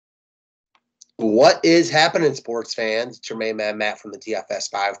What is happening, sports fans? It's your main man, Matt, from the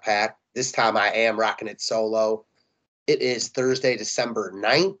DFS 5-pack. This time I am rocking it solo. It is Thursday, December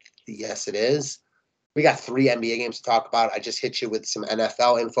 9th. Yes, it is. We got 3 NBA games to talk about. I just hit you with some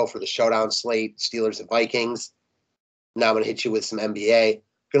NFL info for the showdown slate, Steelers and Vikings. Now I'm going to hit you with some NBA.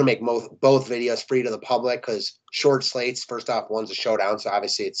 Going to make both videos free to the public because short slates, first off, one's a showdown, so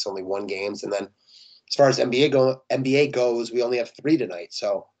obviously it's only 1 games. And then as far as NBA goes, we only have 3 tonight,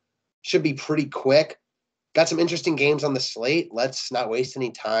 so should be pretty quick. Got some interesting games on the slate. Let's not waste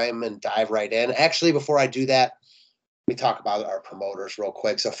any time and dive right in. Actually, before I do that, let me talk about our promoters real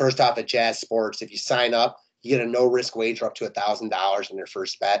quick. So first off, at Jazz Sports, if you sign up, you get a no-risk wager up to $1,000 on your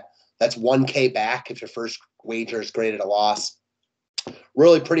first bet. That's $1,000 back if your first wager is graded a loss.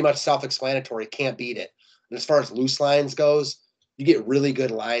 Really pretty much self-explanatory. Can't beat it. And as far as loose lines goes, you get really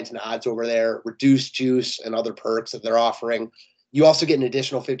good lines and odds over there, reduced juice and other perks that they're offering. You also get an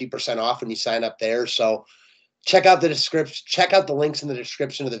additional 50% off when you sign up there. So check out the description. Check out the links in the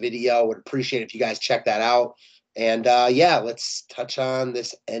description of the video. Would appreciate it if you guys check that out. And yeah, let's touch on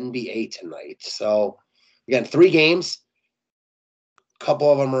this NBA tonight. So again, 3 games. A couple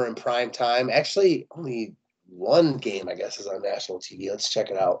of them are in prime time. Actually, only 1 game, I guess, is on national TV. Let's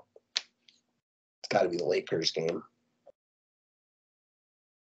check it out. It's got to be the Lakers game.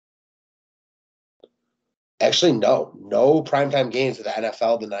 Actually, no primetime games with the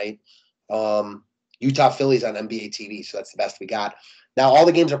NFL tonight. Utah Phillies on NBA TV, so that's the best we got. Now, all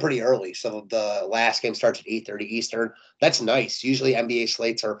the games are pretty early, so the last game starts at 8:30 Eastern. That's nice. Usually NBA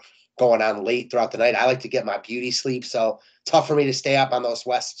slates are going on late throughout the night. I like to get my beauty sleep, so tough for me to stay up on those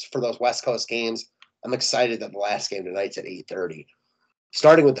West Coast games. I'm excited that the last game tonight's at 8:30.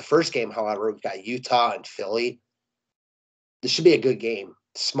 Starting with the first game, however, we've got Utah and Philly. This should be a good game.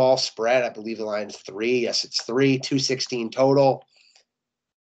 Small spread. I believe the line's 3. Yes, it's 3, 216 total.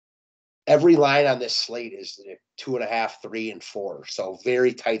 Every line on this slate is 2.5, 3, and 4. So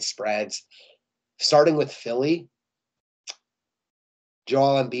very tight spreads. Starting with Philly,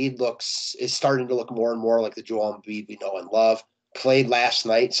 Joel Embiid is starting to look more and more like the Joel Embiid we know and love. Played last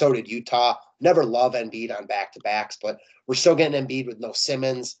night. So did Utah. Never love Embiid on back-to-backs, but we're still getting Embiid with no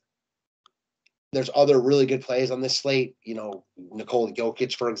Simmons. There's other really good plays on this slate, Nikola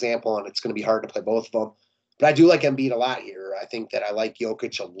Jokic, for example, and it's going to be hard to play both of them. But I do like Embiid a lot here. I think that I like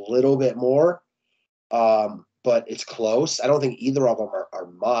Jokic a little bit more, but it's close. I don't think either of them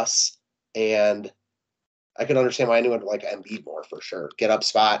are musts, and I can understand why anyone would like Embiid more for sure. Get up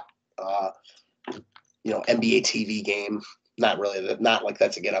spot, NBA TV game. Not really, not like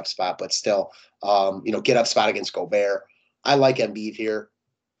that's a get up spot, but still, get up spot against Gobert. I like Embiid here.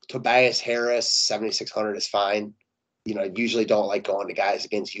 Tobias Harris, 7,600 is fine. I usually don't like going to guys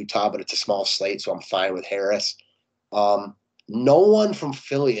against Utah, but it's a small slate, so I'm fine with Harris. No one from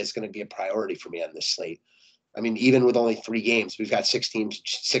Philly is going to be a priority for me on this slate. I mean, even with only 3 games, we've got 6 teams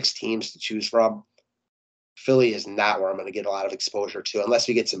to choose from. Philly is not where I'm going to get a lot of exposure to, unless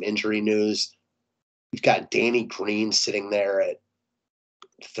we get some injury news. We've got Danny Green sitting there at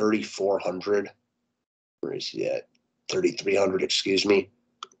 3,400. Where is he at? 3,300, excuse me.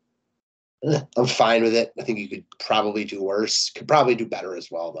 I'm fine with it. I think you could probably do worse. Could probably do better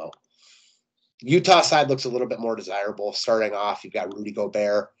as well, though. Utah side looks a little bit more desirable. Starting off, you've got Rudy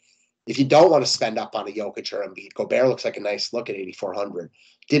Gobert. If you don't want to spend up on a Jokic or Embiid, Gobert looks like a nice look at 8,400.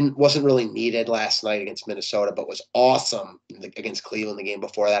 Wasn't really needed last night against Minnesota, but was awesome against Cleveland the game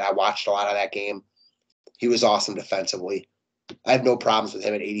before that. I watched a lot of that game. He was awesome defensively. I have no problems with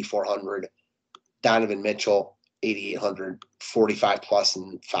him at 8,400. Donovan Mitchell, 8,800, 45 plus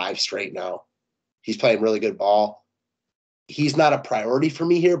and 5 straight now. He's playing really good ball. He's not a priority for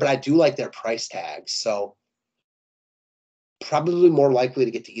me here, but I do like their price tags. So probably more likely to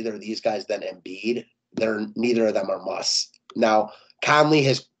get to either of these guys than Embiid. Neither of them are musts. Now, Conley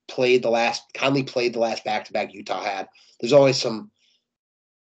played the last back-to-back Utah had. There's always some,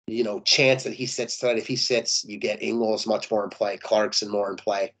 chance that he sits tonight. If he sits, you get Ingles much more in play, Clarkson more in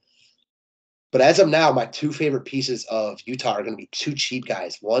play. But as of now, my 2 favorite pieces of Utah are going to be 2 cheap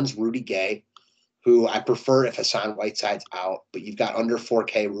guys. One's Rudy Gay, who I prefer if Hassan Whiteside's out, but you've got under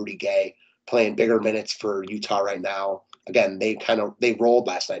 4K Rudy Gay playing bigger minutes for Utah right now. Again, they rolled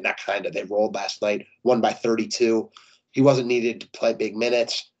last night. They rolled last night, won by 32. He wasn't needed to play big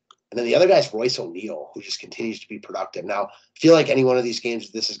minutes. And then the other guy's Royce O'Neal, who just continues to be productive. Now, I feel like any one of these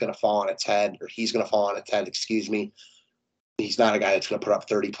games, this is going to fall on its head, or he's going to fall on its head, excuse me. He's not a guy that's going to put up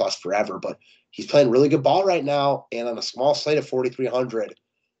 30 plus forever, but he's playing really good ball right now. And on a small slate of 4,300,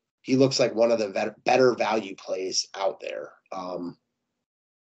 he looks like one of the better value plays out there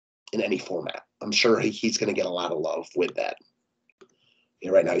in any format. I'm sure he's going to get a lot of love with that.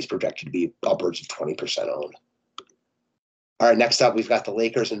 Right now he's projected to be upwards of 20% owned. All right, next up, we've got the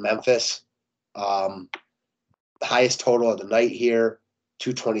Lakers in Memphis. The highest total of the night here,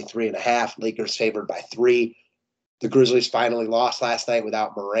 223.5. Lakers favored by 3. The Grizzlies finally lost last night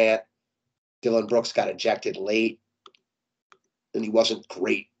without Morant. Dylan Brooks got ejected late, and he wasn't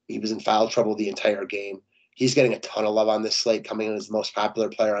great. He was in foul trouble the entire game. He's getting a ton of love on this slate, coming in as the most popular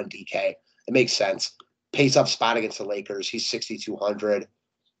player on DK. It makes sense. Pace up spot against the Lakers. He's 6,200.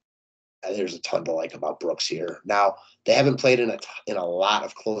 There's a ton to like about Brooks here. Now, they haven't played in a lot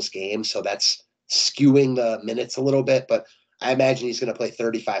of close games, so that's skewing the minutes a little bit, but I imagine he's going to play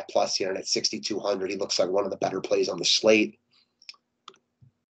 35 plus here, and at 6,200, he looks like one of the better plays on the slate.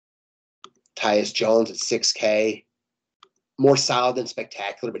 Tyus Jones at 6K. More solid than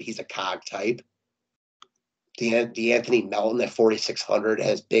spectacular, but he's a cog type. D'Anthony Melton at 4,600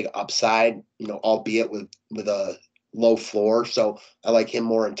 has big upside, albeit with a low floor. So I like him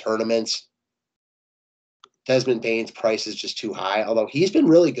more in tournaments. Desmond Bane's price is just too high, although he's been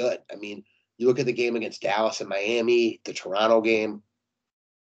really good. I mean, you look at the game against Dallas and Miami, the Toronto game.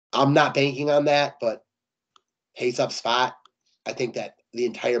 I'm not banking on that, but pace up spot. I think that the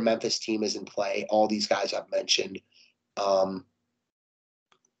entire Memphis team is in play. All these guys I've mentioned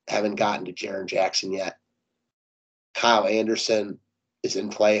haven't gotten to Jaren Jackson yet. Kyle Anderson is in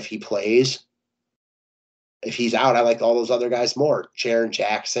play if he plays. If he's out, I like all those other guys more. Jaren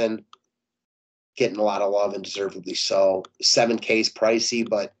Jackson getting a lot of love and deservedly so. 7K is pricey,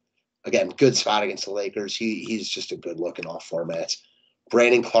 but again, good spot against the Lakers. He's just a good look in all formats.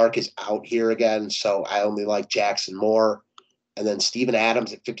 Brandon Clark is out here again, so I only like Jackson more. And then Steven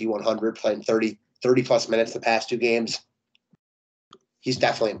Adams at 5,100, playing 30 plus minutes the past 2 games. He's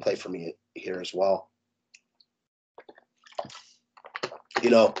definitely in play for me here as well.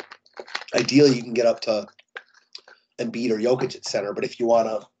 Ideally you can get up to Embiid or Jokic at center, but if you want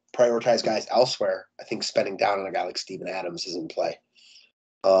to prioritize guys elsewhere, I think spending down on a guy like Steven Adams is in play.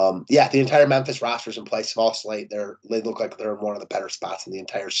 The entire Memphis roster's in play. Small slate. They look like they're in one of the better spots in the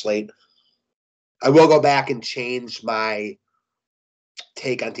entire slate. I will go back and change my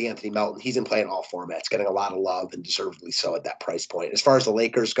take on D'Anthony Melton. He's in play in all formats, getting a lot of love and deservedly so at that price point. As far as the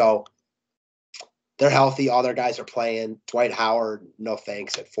Lakers go, they're healthy. All their guys are playing. Dwight Howard, no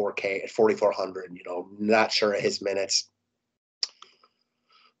thanks at 4K, at 4,400. Not sure of his minutes.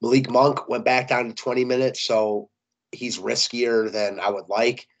 Malik Monk went back down to 20 minutes, so he's riskier than I would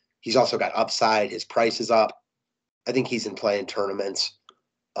like. He's also got upside. His price is up. I think he's in play in tournaments.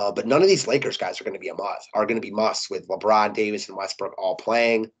 But none of these Lakers guys are going to be musts with LeBron, Davis, and Westbrook all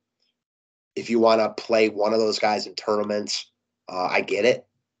playing. If you want to play one of those guys in tournaments, I get it.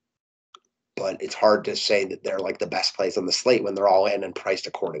 But it's hard to say that they're like the best plays on the slate when they're all in and priced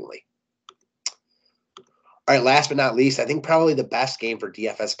accordingly. All right, last but not least, I think probably the best game for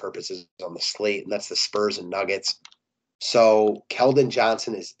DFS purposes on the slate, and that's the Spurs and Nuggets. So Keldon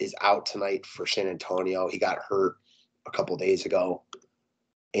Johnson is out tonight for San Antonio. He got hurt a couple days ago.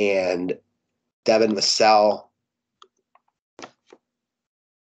 And Devin Vassell,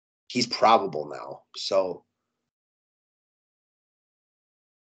 he's probable now. So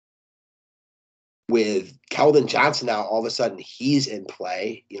with Keldon Johnson now, all of a sudden he's in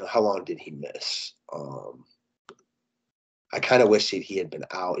play. How long did he miss? I kind of wish he had been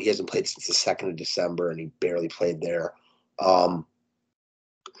out. He hasn't played since the 2nd of December, and he barely played there.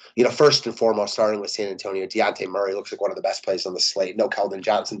 First and foremost, starting with San Antonio, Dejounte Murray looks like one of the best plays on the slate. No, Keldon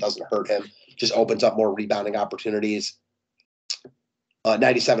Johnson doesn't hurt him. Just opens up more rebounding opportunities.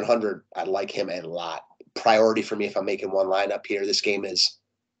 9,700, I like him a lot. Priority for me if I'm making one lineup here. This game is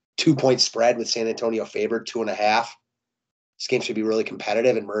 2-point spread with San Antonio favored, 2.5. This game should be really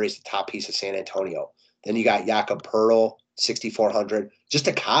competitive, and Murray's the top piece of San Antonio. Then you got Jakob Poeltl, 6,400. Just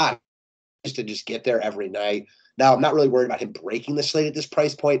a cog, just to get there every night. Now, I'm not really worried about him breaking the slate at this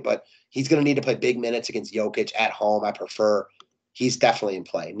price point, but he's going to need to play big minutes against Jokic at home. I prefer. He's definitely in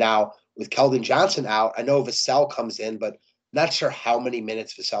play. Now, with Keldon Johnson out, I know Vassell comes in, but not sure how many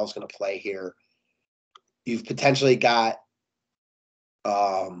minutes Vassell's going to play here. You've potentially got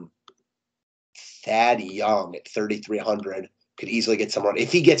Thad Young at 3,300. Could easily get some run.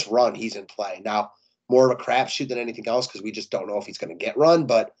 If he gets run, he's in play. Now, more of a crapshoot than anything else because we just don't know if he's going to get run.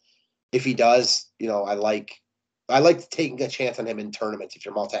 But if he does, I like taking a chance on him in tournaments if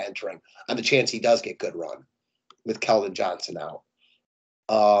you're multi-entering on the chance he does get good run with Keldon Johnson out.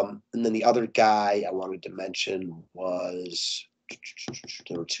 And then the other guy I wanted to mention was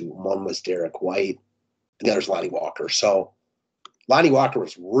there were 2. One was Derek White, and the other's Lonnie Walker. So Lonnie Walker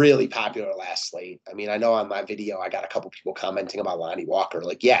was really popular last slate. I mean, I know on my video I got a couple people commenting about Lonnie Walker.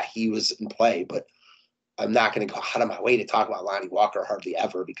 Like, yeah, he was in play, but I'm not going to go out of my way to talk about Lonnie Walker hardly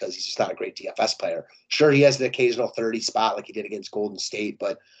ever because he's just not a great DFS player. Sure, he has the occasional 30 spot like he did against Golden State,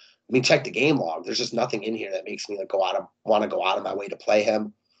 but I mean, check the game log. There's just nothing in here that makes me want to go out of my way to play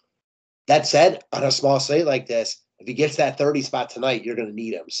him. That said, on a small slate like this, if he gets that 30 spot tonight, you're going to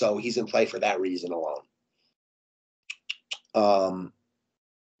need him. So he's in play for that reason alone.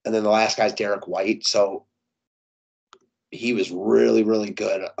 And then the last guy's Derek White. So he was really, really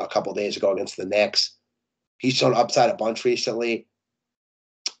good a couple days ago against the Knicks. He's shown upside a bunch recently.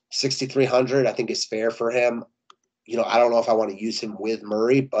 6,300, I think, is fair for him. I don't know if I want to use him with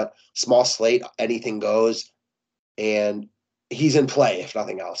Murray, but small slate, anything goes. And he's in play, if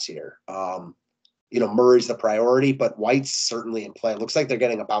nothing else here. Murray's the priority, but White's certainly in play. It looks like they're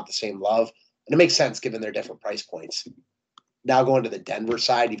getting about the same love. And it makes sense given their different price points. Now going to the Denver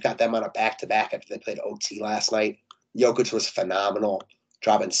side, you've got them on a back-to-back after they played OT last night. Jokic was phenomenal,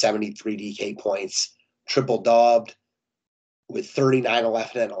 dropping 73 DK points, triple-dubbed with 39,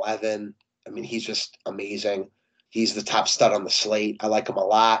 11, and 11. I mean, he's just amazing. He's the top stud on the slate. I like him a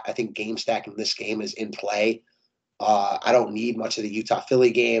lot. I think game stacking this game is in play. I don't need much of the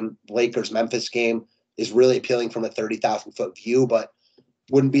Utah-Philly game. Lakers-Memphis game is really appealing from a 30,000-foot view, but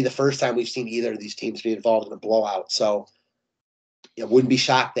wouldn't be the first time we've seen either of these teams be involved in a blowout. So wouldn't be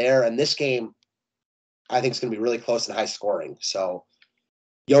shocked there. And this game, I think, is going to be really close and high scoring. So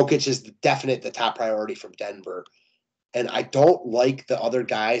Jokic is the top priority from Denver. And I don't like the other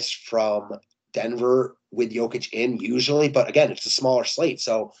guys from Denver with Jokic in usually, but again, it's a smaller slate.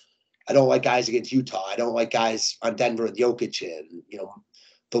 So I don't like guys against Utah. I don't like guys on Denver with Jokic in.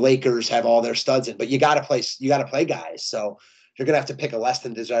 The Lakers have all their studs in, but you got to play guys. So you're going to have to pick a less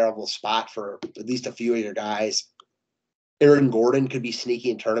than desirable spot for at least a few of your guys. Aaron Gordon could be sneaky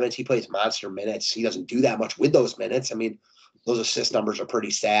in tournaments. He plays monster minutes. He doesn't do that much with those minutes. I mean, those assist numbers are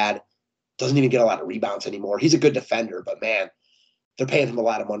pretty sad. Doesn't even get a lot of rebounds anymore. He's a good defender, but man, they're paying him a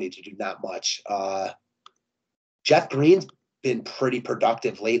lot of money to do not much. Jeff Green's been pretty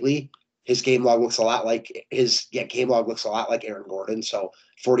productive lately. His game log looks a lot like Aaron Gordon. So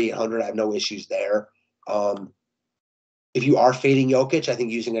 4,800, I have no issues there. If you are fading Jokic, I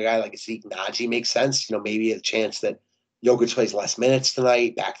think using a guy like Zeke Naji makes sense. Maybe a chance that Jokic plays less minutes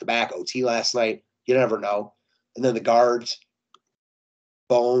tonight, back-to-back, OT last night. You never know. And then the guards,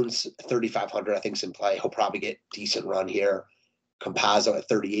 Bones, 3,500, I think is in play. He'll probably get decent run here. Campazzo at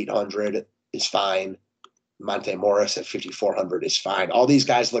 3,800 is fine. Monte Morris at 5,400 is fine. All these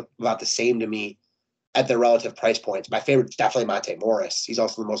guys look about the same to me at their relative price points. My favorite is definitely Monte Morris. He's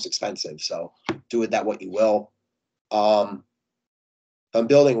also the most expensive, so do with that what you will. I'm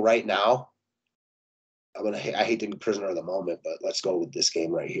building right now. I hate to be prisoner of the moment, but let's go with this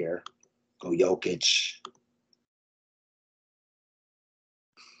game right here. Go Jokic.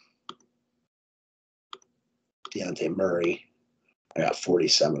 Deontay Murray. I got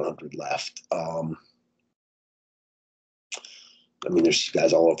 4,700 left. There's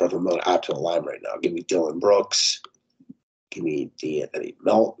guys all over. I'm out to a line right now. Give me Dylan Brooks. Give me D'Anthony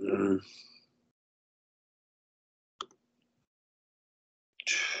Melton.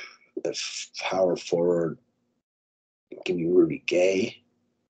 Power forward. Give me Rudy Gay.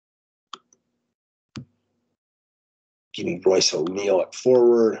 Give me Royce O'Neal at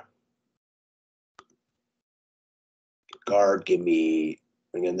forward. Guard, give me,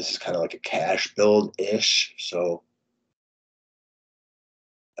 again, this is kind of like a cash build-ish. So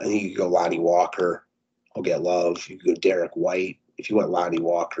I think you could go Lonnie Walker. I'll get love. You could go Derek White. If you went Lonnie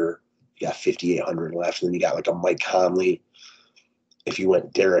Walker, you got 5,800 left. And then you got like a Mike Conley. If you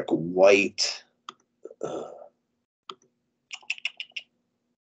went Derek White,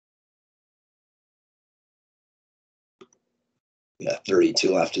 you got 32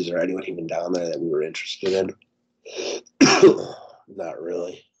 left. Is there anyone even down there that we were interested in? Not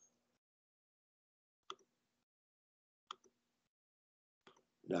really.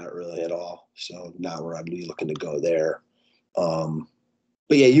 Not really at all. So not where I'm really looking to go there.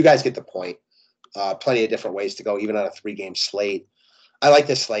 But yeah, you guys get the point. Plenty of different ways to go, even on a 3-game slate. I like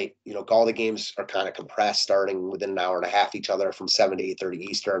this slate. All the games are kind of compressed, starting within an hour and a half each other from 7 to 8:30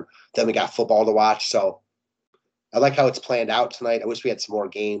 Eastern. Then we got football to watch. So I like how it's planned out tonight. I wish we had some more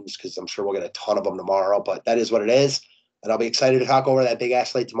games because I'm sure we'll get a ton of them tomorrow, but that is what it is. And I'll be excited to talk over that big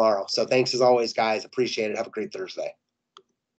ass slate tomorrow. So thanks as always, guys. Appreciate it. Have a great Thursday.